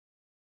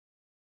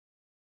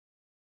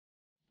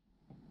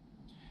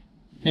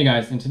Hey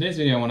guys, in today's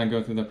video I want to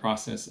go through the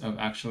process of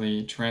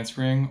actually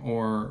transferring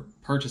or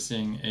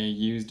purchasing a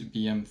used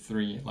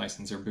BM3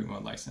 license or boot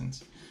mode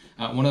license.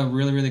 One of the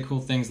really cool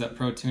things that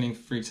Pro Tuning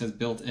Freaks has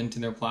built into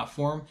their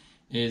platform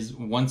is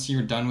once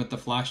you're done with the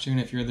flash tune,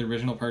 if you're the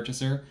original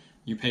purchaser,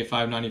 you pay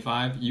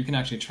 $5.95, you can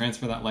actually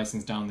transfer that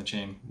license down the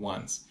chain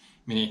once.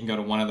 Meaning it can go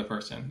to one other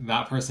person.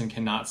 That person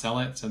cannot sell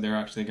it, so they're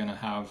actually going to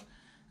have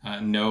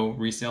no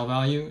resale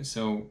value.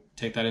 So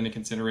take that into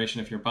consideration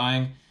if you're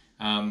buying.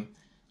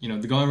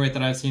 The going rate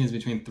that I've seen is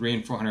between $300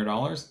 and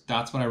 $400.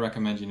 That's what I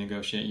recommend you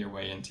negotiate your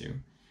way into.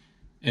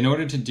 In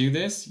order to do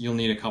this, you'll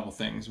need a couple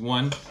things.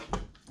 One,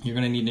 you're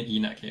going to need an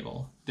Enet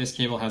cable. This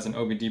cable has an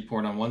OBD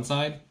port on one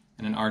side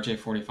and an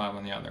RJ45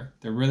 on the other.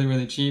 They're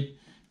really cheap.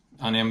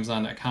 On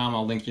Amazon.com,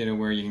 I'll link you to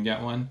where you can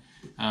get one.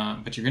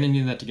 But you're going to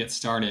need that to get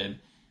started,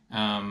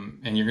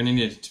 and you're going to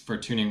need it for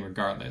tuning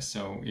regardless.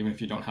 So even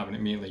if you don't have it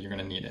immediately, you're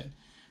going to need it.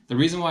 The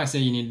reason why I say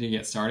you need to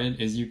get started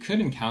is you could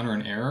encounter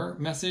an error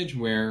message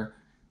where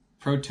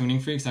Pro Tuning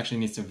Freaks actually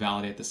needs to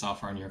validate the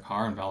software in your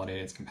car and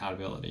validate its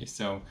compatibility.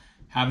 So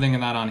having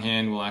that on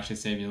hand will actually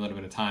save you a little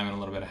bit of time and a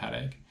little bit of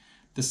headache.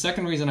 The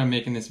second reason I'm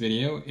making this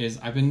video is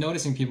I've been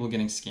noticing people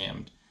getting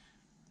scammed.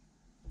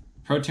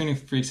 Pro Tuning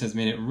Freaks has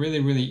made it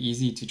really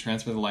easy to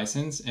transfer the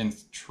license and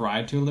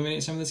tried to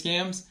eliminate some of the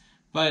scams.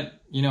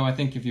 But, I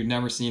think if you've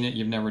never seen it,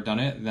 you've never done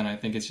it, then I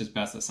think it's just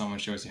best that someone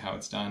shows you how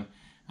it's done.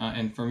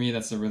 And for me,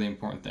 that's a really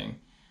important thing.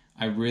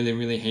 I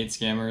really hate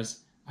scammers.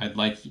 I'd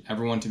like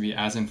everyone to be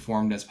as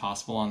informed as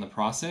possible on the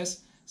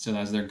process so that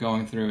as they're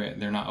going through it,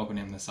 they're not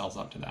opening themselves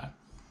up to that.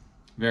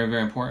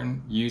 Very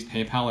important. Use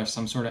PayPal or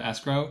some sort of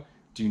escrow.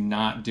 Do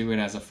not do it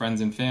as a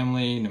friends and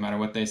family, no matter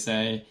what they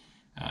say.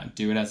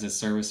 Do it as a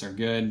service or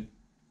good.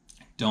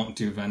 Don't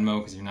do Venmo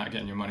because you're not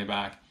getting your money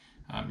back.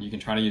 You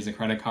can try to use a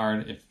credit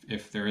card.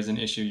 If there is an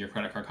issue, your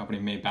credit card company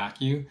may back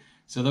you.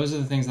 So those are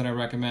the things that I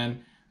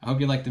recommend. I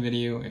hope you liked the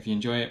video. If you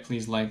enjoy it,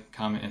 please like,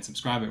 comment, and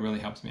subscribe. It really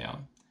helps me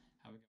out.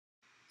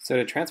 So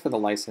to transfer the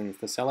license,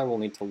 the seller will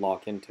need to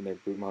log into their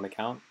Bootmod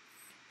account.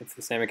 It's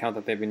the same account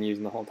that they've been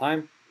using the whole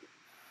time.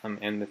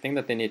 And the thing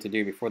that they need to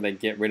do before they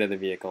get rid of the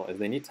vehicle is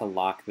they need to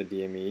lock the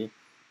DME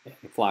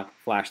and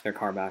flash their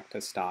car back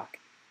to stock.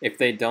 If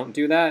they don't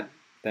do that,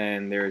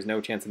 then there is no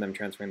chance of them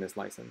transferring this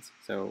license.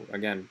 So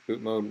again,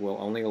 Bootmod will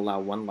only allow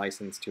one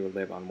license to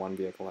live on one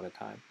vehicle at a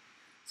time.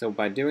 So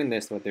by doing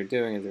this, what they're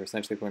doing is they're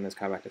essentially putting this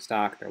car back to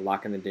stock, they're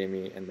locking the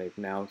DME, and they've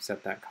now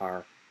set that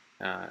car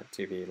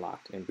to be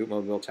locked, and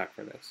Bootmod will check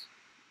for this.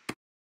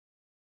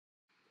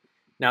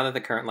 Now that the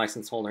current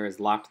license holder has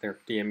locked their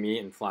DME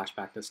and flashed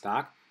back to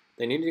stock,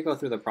 they need to go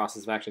through the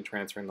process of actually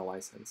transferring the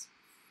license.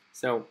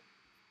 So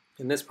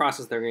in this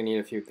process, they're going to need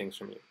a few things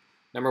from you.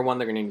 Number one,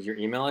 they're going to need your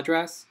email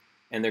address,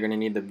 and they're going to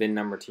need the VIN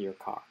number to your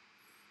car.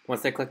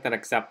 Once they click that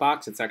accept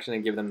box, it's actually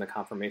going to give them the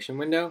confirmation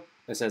window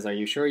that says, are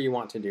you sure you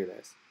want to do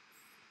this?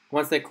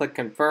 Once they click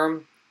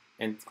confirm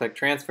and click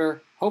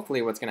transfer,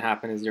 hopefully what's going to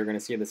happen is you're going to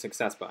see the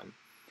success button.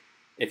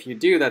 If you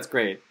do, that's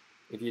great.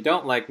 If you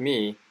don't, like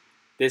me,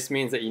 this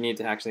means that you need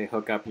to actually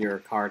hook up your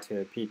car to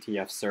a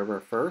PTF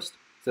server first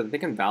so that they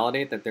can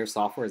validate that their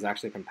software is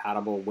actually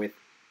compatible with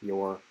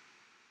your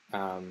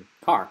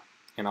car.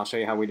 And I'll show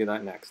you how we do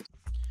that next.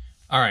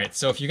 All right,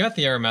 so if you got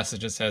the error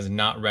message that says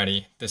not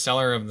ready, the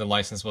seller of the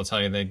license will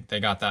tell you they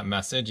got that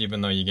message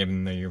even though you gave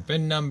them your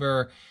VIN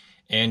number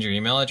and your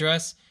email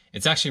address.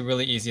 It's actually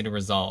really easy to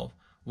resolve.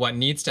 What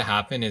needs to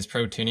happen is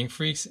Pro Tuning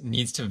Freaks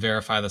needs to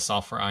verify the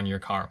software on your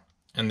car.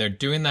 And they're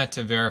doing that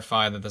to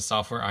verify that the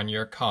software on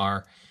your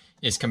car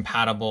is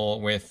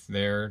compatible with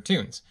their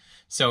tunes.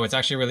 So it's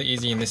actually really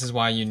easy, and this is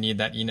why you need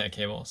that Enet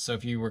cable. So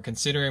if you were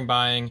considering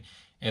buying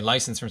a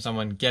license from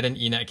someone, get an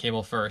Enet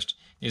cable first.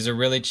 These are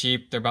really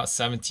cheap. They're about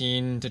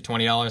 $17 to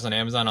 $20 on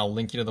Amazon. I'll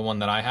link you to the one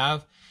that I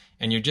have.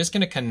 And you're just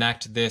going to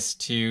connect this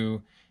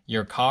to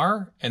your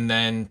car and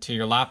then to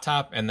your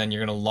laptop, and then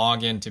you're going to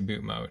log into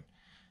Bootmod,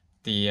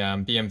 the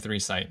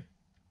BM3 site.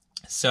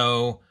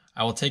 So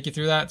I will take you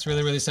through that. It's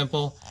really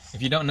simple.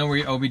 If you don't know where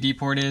your OBD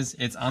port is,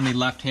 it's on the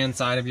left-hand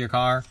side of your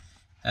car.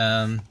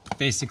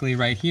 Basically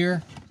right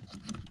here.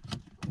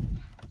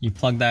 You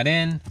plug that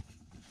in.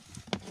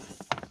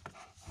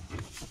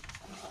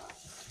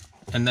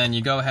 And then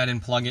you go ahead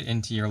and plug it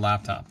into your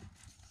laptop.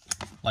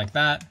 Like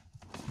that.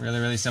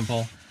 Really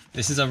simple.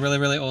 This is a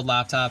really old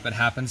laptop. It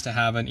happens to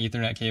have an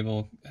Ethernet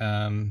cable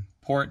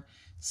port.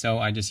 So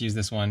I just use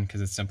this one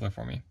because it's simpler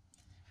for me.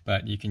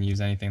 But you can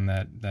use anything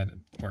that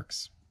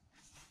works.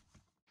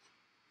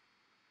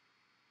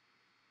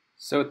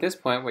 So at this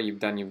point, what you've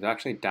done, you've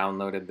actually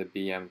downloaded the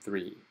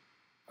BM3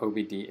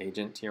 OBD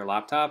Agent to your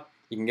laptop.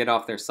 You can get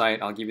off their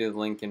site. I'll give you the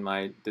link in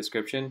my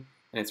description.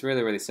 And it's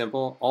really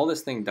simple. All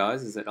this thing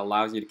does is it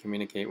allows you to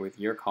communicate with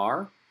your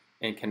car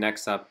and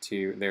connects up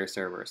to their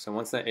server. So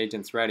once that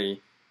agent's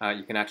ready,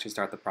 you can actually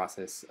start the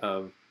process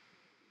of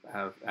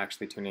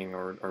actually tuning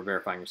or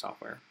verifying your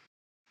software.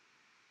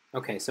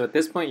 Okay, so at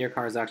this point, your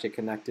car is actually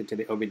connected to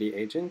the OBD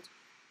Agent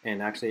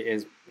and actually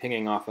is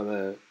pinging off of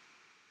the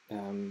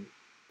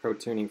Pro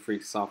Tuning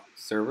Freak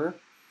server.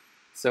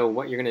 So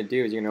what you're going to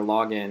do is you're going to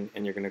log in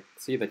and you're going to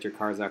see that your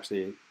car is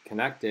actually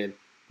connected,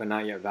 but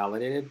not yet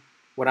validated.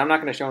 What I'm not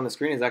going to show on the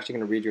screen is actually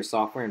going to read your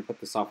software and put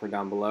the software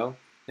down below,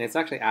 and it's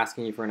actually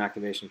asking you for an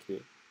activation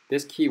key.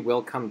 This key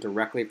will come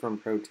directly from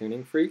Pro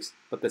Tuning Freaks,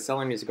 but the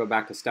seller needs to go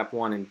back to step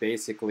 1 and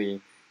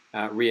basically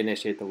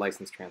reinitiate the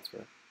license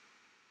transfer.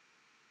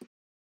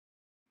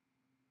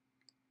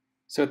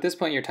 So at this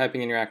point, you're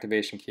typing in your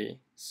activation key.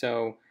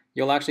 So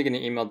you'll actually get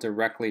an email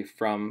directly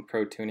from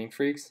Pro Tuning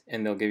Freaks,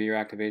 and they'll give you your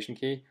activation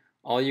key.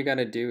 All you got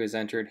to do is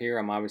enter it here.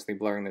 I'm obviously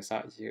blurring this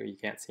out so you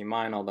can't see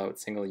mine, although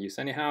it's single use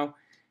anyhow.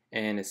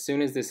 And as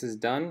soon as this is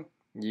done,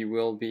 you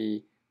will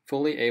be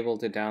fully able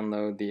to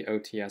download the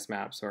OTS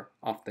maps, or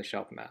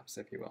off-the-shelf maps,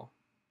 if you will.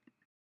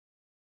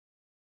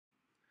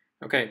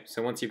 Okay,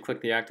 so once you've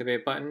clicked the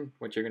activate button,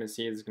 what you're going to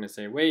see is going to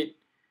say wait,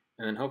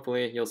 and then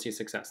hopefully you'll see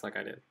success like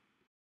I did.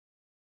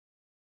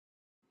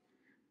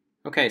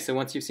 Okay, so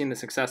once you've seen the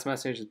success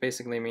message, it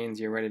basically means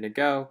you're ready to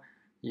go.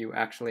 You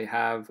actually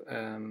have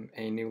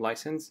a new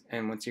license,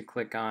 and once you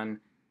click on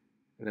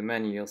the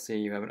menu, you'll see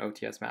you have an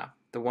OTS map.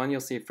 The one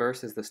you'll see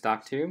first is the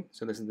stock tune.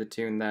 So this is the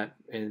tune that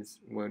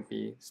would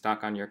be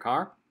stock on your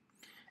car.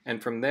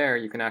 And from there,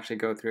 you can actually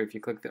go through, if you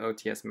click the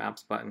OTS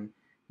maps button,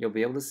 you'll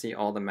be able to see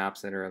all the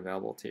maps that are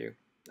available to you.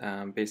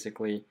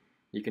 Basically,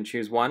 you can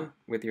choose one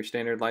with your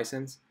standard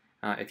license.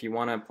 If you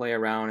want to play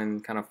around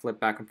and kind of flip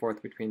back and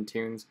forth between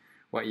tunes,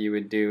 what you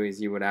would do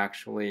is you would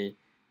actually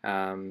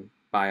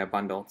buy a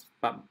bundle. It's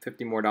about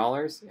 $50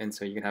 more, and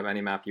so you can have any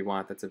map you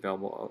want that's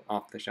available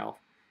off the shelf.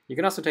 You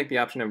can also take the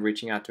option of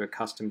reaching out to a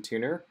custom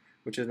tuner,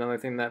 which is another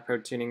thing that Pro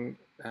Tuning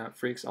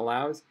Freaks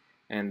allows,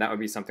 and that would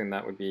be something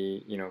that would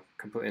be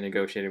completely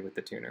negotiated with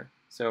the tuner.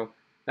 So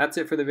that's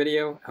it for the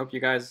video. I hope you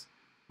guys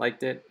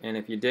liked it, and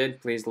if you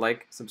did, please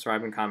like,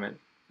 subscribe, and comment.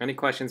 Any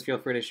questions, feel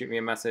free to shoot me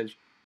a message.